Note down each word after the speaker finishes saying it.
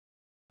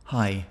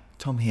Hi,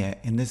 Tom here.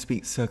 In this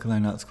week's Circle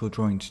Line Article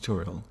drawing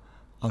tutorial,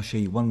 I'll show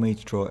you one way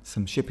to draw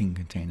some shipping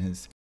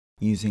containers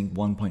using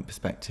one-point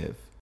perspective.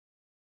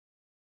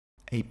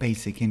 A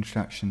basic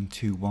introduction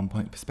to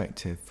one-point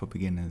perspective for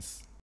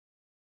beginners.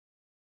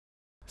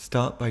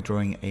 Start by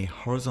drawing a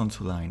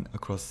horizontal line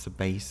across the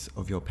base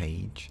of your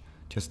page,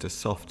 just a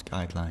soft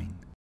guideline.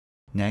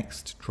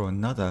 Next, draw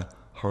another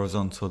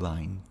horizontal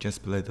line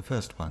just below the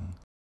first one.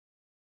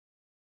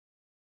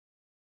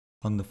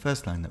 On the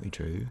first line that we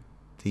drew,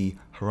 the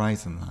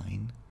horizon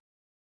line,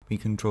 we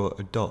can draw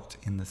a dot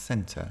in the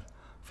center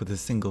for the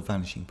single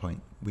vanishing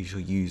point we shall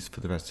use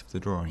for the rest of the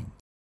drawing.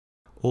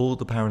 All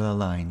the parallel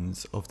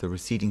lines of the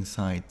receding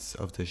sides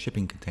of the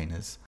shipping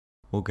containers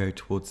will go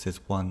towards this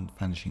one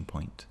vanishing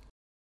point.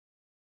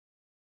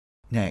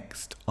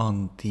 Next,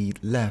 on the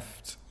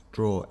left,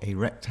 draw a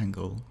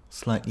rectangle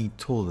slightly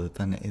taller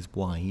than it is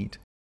wide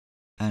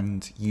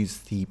and use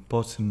the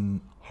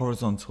bottom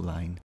horizontal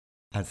line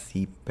as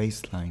the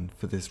baseline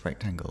for this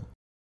rectangle.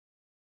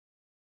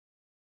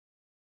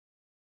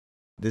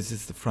 This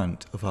is the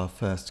front of our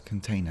first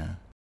container.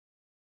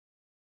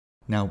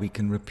 Now we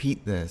can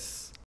repeat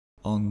this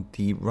on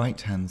the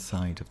right-hand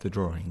side of the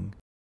drawing,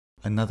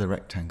 another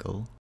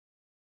rectangle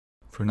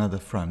for another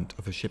front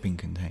of a shipping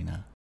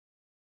container,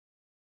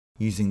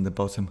 using the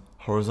bottom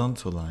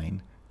horizontal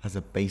line as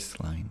a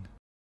baseline,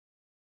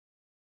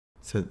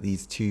 so that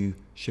these two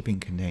shipping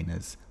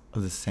containers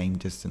are the same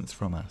distance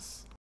from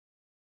us.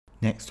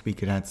 Next we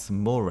could add some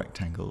more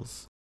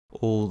rectangles,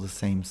 all the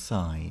same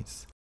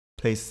size.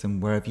 Place them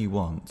wherever you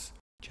want,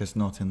 just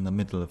not in the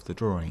middle of the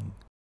drawing.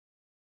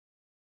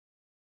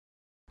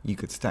 You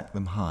could stack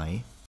them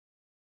high,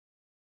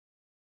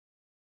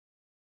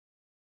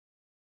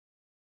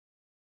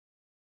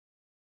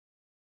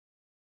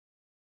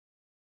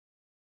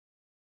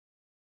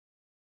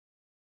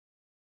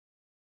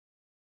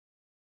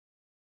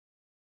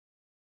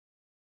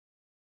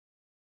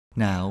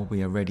 Now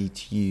we are ready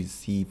to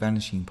use the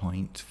vanishing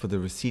point for the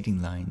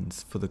receding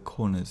lines for the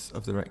corners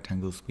of the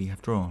rectangles we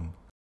have drawn.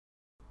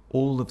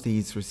 All of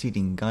these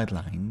receding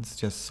guidelines,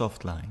 just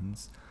soft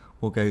lines,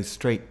 will go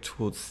straight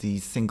towards the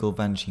single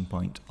vanishing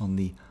point on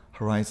the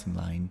horizon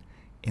line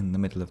in the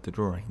middle of the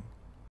drawing.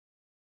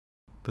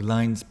 The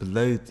lines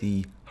below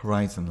the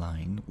horizon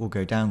line will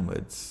go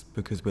downwards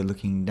because we're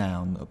looking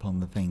down upon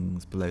the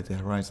things below the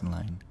horizon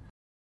line.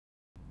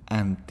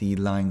 And the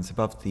lines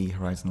above the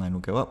horizon line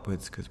will go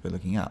upwards because we're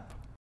looking up.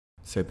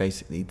 So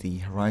basically the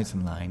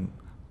horizon line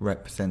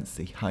represents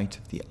the height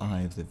of the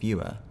eye of the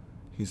viewer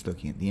who's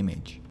looking at the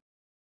image.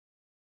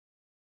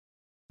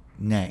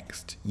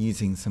 Next,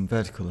 using some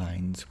vertical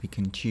lines, we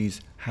can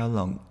choose how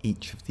long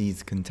each of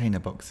these container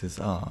boxes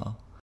are.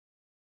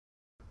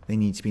 They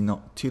need to be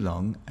not too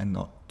long and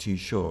not too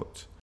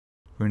short.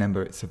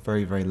 Remember, it's a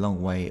very, very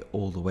long way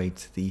all the way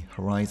to the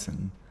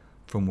horizon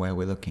from where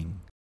we're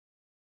looking.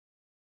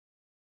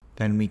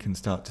 Then we can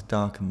start to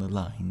darken the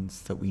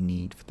lines that we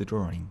need for the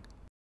drawing.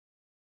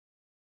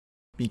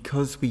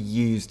 Because we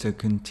used a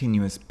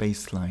continuous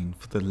baseline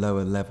for the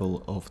lower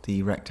level of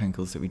the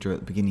rectangles that we drew at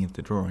the beginning of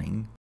the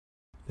drawing,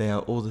 they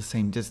are all the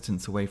same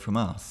distance away from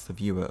us, the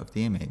viewer of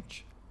the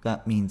image.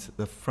 That means that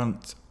the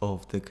front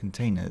of the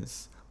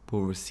containers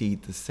will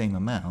recede the same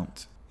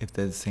amount if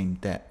they're the same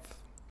depth.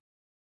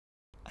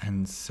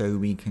 And so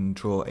we can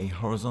draw a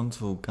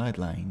horizontal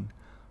guideline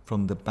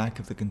from the back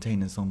of the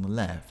containers on the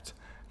left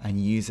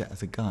and use it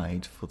as a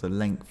guide for the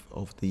length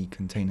of the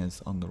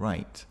containers on the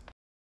right.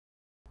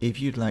 If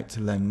you'd like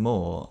to learn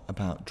more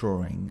about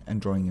drawing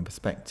and drawing in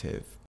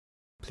perspective,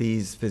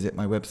 please visit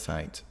my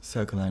website,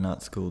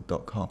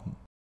 circlelineartschool.com,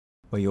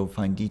 where you'll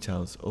find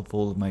details of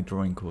all of my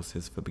drawing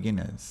courses for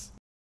beginners.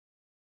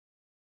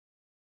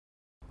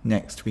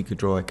 Next, we could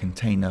draw a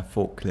container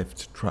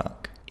forklift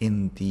truck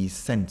in the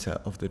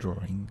center of the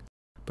drawing,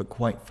 but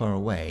quite far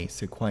away,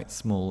 so quite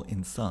small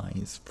in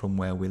size from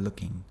where we're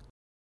looking.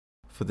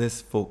 For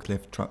this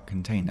forklift truck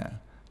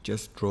container,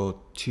 just draw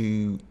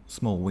two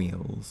small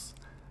wheels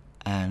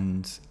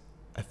and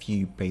a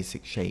few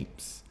basic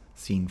shapes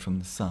seen from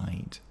the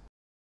side.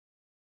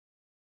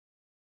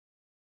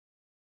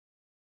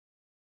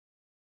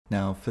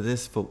 Now for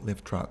this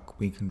forklift truck,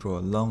 we can draw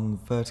a long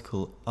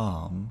vertical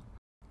arm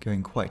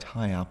going quite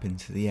high up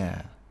into the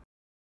air.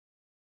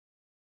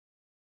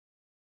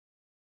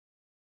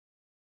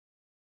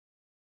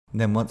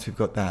 And then once we've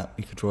got that,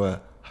 we could draw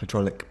a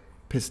hydraulic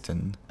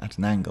piston at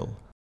an angle,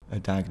 a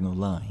diagonal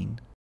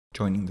line,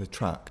 joining the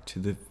truck to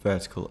the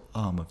vertical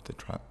arm of the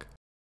truck.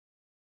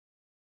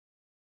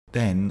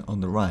 Then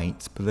on the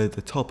right, below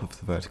the top of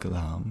the vertical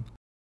arm,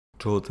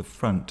 draw the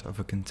front of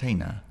a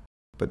container,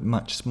 but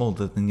much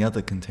smaller than the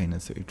other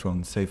containers that we've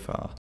drawn so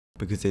far,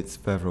 because it's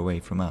further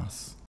away from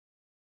us.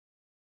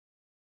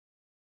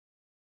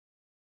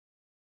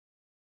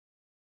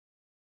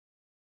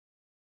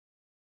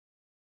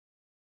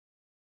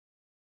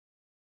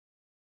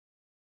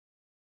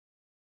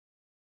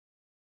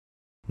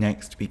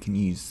 Next, we can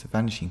use the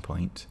vanishing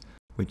point,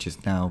 which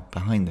is now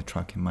behind the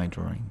truck in my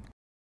drawing,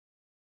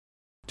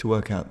 to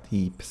work out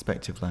the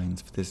perspective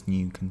lines for this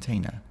new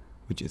container,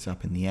 which is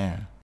up in the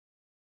air.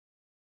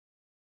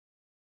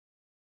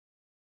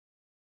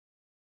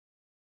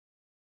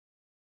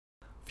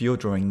 For your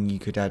drawing, you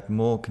could add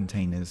more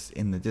containers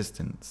in the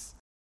distance.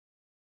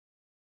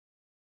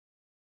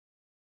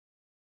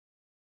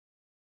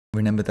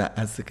 Remember that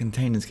as the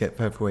containers get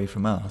further away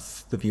from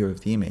us, the viewer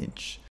of the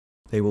image,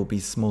 they will be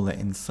smaller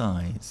in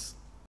size.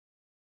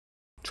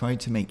 Try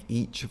to make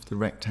each of the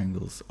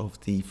rectangles of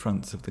the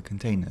fronts of the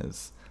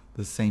containers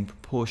the same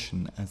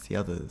proportion as the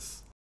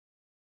others.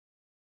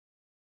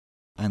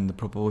 And the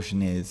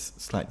proportion is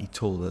slightly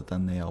taller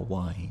than they are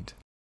wide.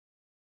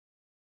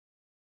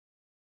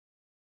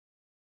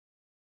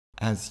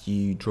 As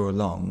you draw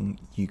along,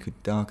 you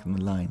could darken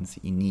the lines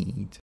that you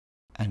need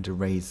and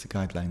erase the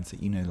guidelines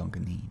that you no longer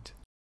need.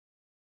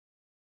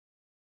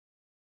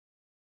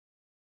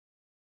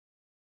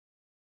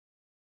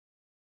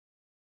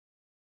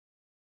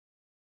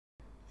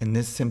 In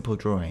this simple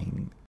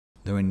drawing,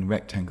 there are only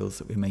rectangles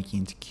that we're making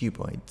into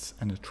cuboids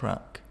and a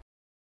truck.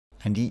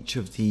 And each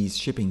of these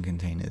shipping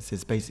containers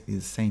is basically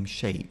the same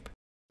shape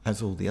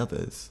as all the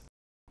others.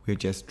 We're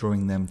just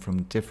drawing them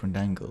from different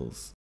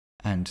angles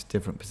and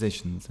different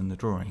positions in the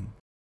drawing.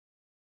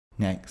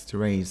 Next,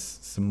 erase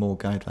some more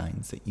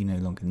guidelines that you no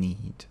longer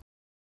need.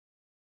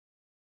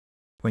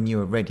 When you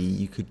are ready,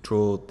 you could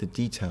draw the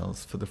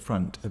details for the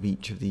front of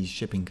each of these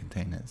shipping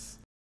containers.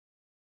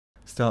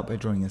 Start by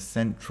drawing a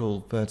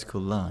central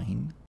vertical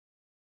line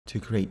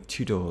to create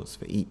 2 doors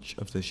for each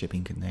of the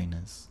shipping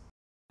containers.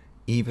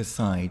 Either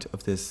side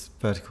of this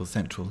vertical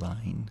central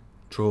line,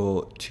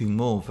 draw 2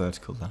 more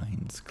vertical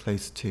lines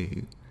close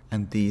to,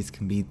 and these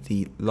can be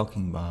the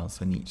locking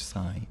bars on each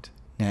side.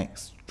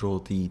 Next, draw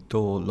the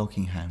door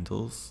locking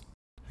handles,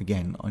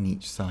 again on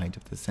each side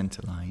of the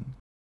center line.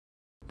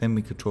 Then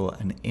we could draw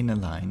an inner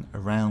line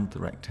around the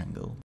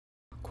rectangle,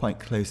 quite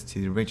close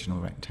to the original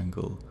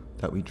rectangle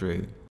that we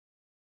drew.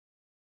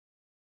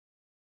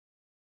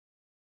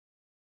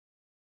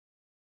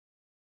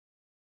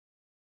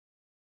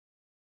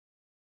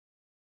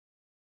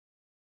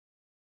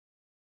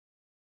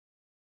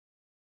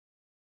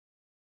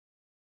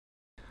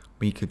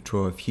 We could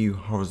draw a few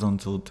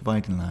horizontal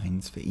dividing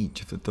lines for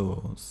each of the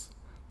doors,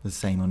 the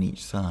same on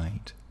each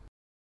side.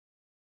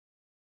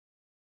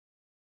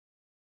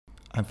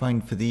 I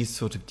find for these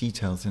sort of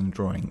details in a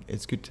drawing,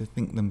 it's good to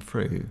think them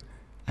through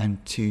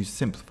and to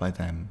simplify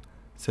them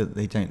so that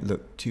they don't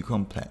look too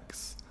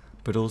complex,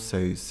 but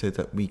also so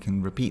that we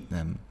can repeat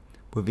them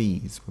with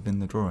ease within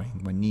the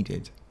drawing when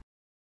needed.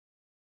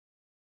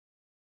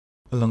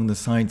 Along the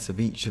sides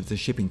of each of the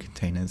shipping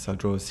containers, I'll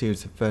draw a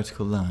series of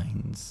vertical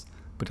lines,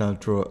 but I'll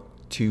draw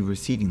 2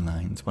 receding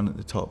lines, one at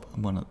the top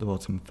and one at the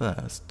bottom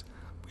first,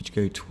 which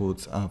go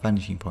towards our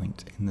vanishing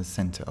point in the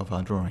center of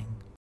our drawing.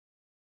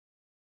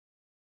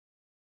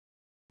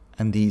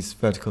 And these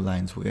vertical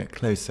lines will get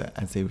closer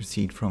as they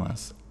recede from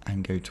us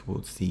and go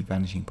towards the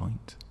vanishing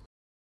point.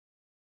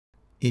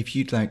 If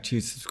you'd like to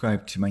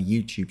subscribe to my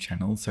YouTube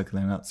channel,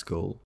 Circular Art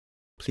School,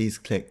 please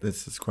click the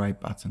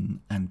subscribe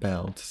button and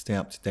bell to stay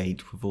up to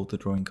date with all the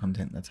drawing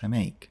content that I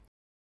make.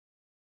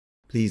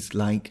 Please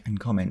like and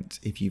comment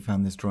if you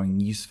found this drawing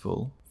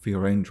useful for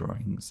your own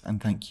drawings,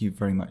 and thank you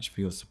very much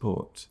for your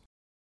support.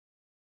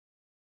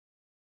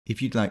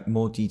 If you'd like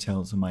more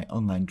details on my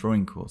online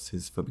drawing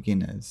courses for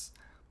beginners,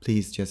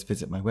 please just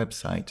visit my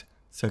website,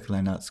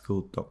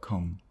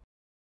 circlelineartschool.com.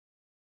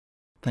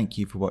 Thank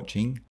you for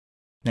watching.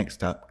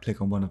 Next up, click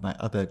on one of my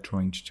other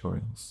drawing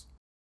tutorials.